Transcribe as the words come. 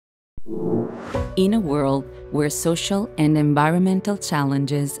In a world where social and environmental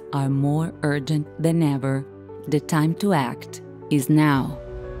challenges are more urgent than ever, the time to act is now.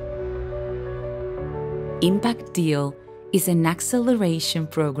 Impact Deal is an acceleration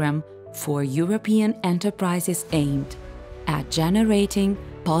program for European enterprises aimed at generating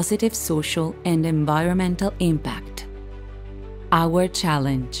positive social and environmental impact. Our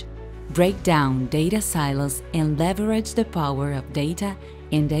challenge: break down data silos and leverage the power of data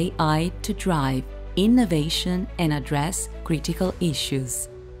and AI to drive innovation and address critical issues.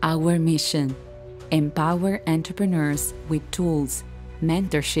 Our mission: empower entrepreneurs with tools,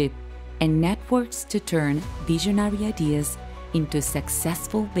 mentorship, and networks to turn visionary ideas into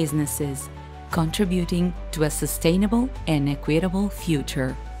successful businesses, contributing to a sustainable and equitable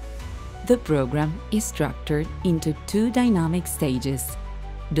future. The program is structured into 2 dynamic stages,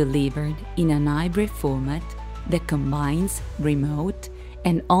 delivered in an hybrid format that combines remote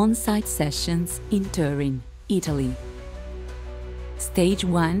and on-site sessions in Turin, Italy. Stage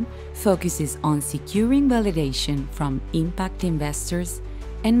 1 focuses on securing validation from impact investors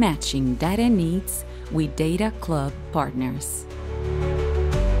and matching data needs with data club partners.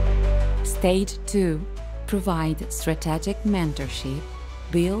 Stage 2 provides strategic mentorship,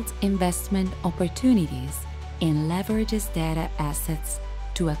 builds investment opportunities, and leverages data assets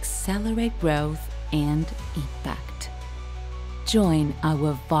to accelerate growth and impact. Join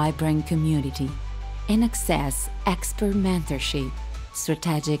our vibrant community and access expert mentorship,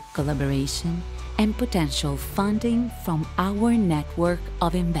 strategic collaboration, and potential funding from our network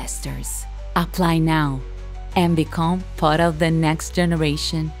of investors. Apply now and become part of the next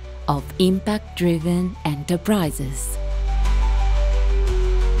generation of impact-driven enterprises.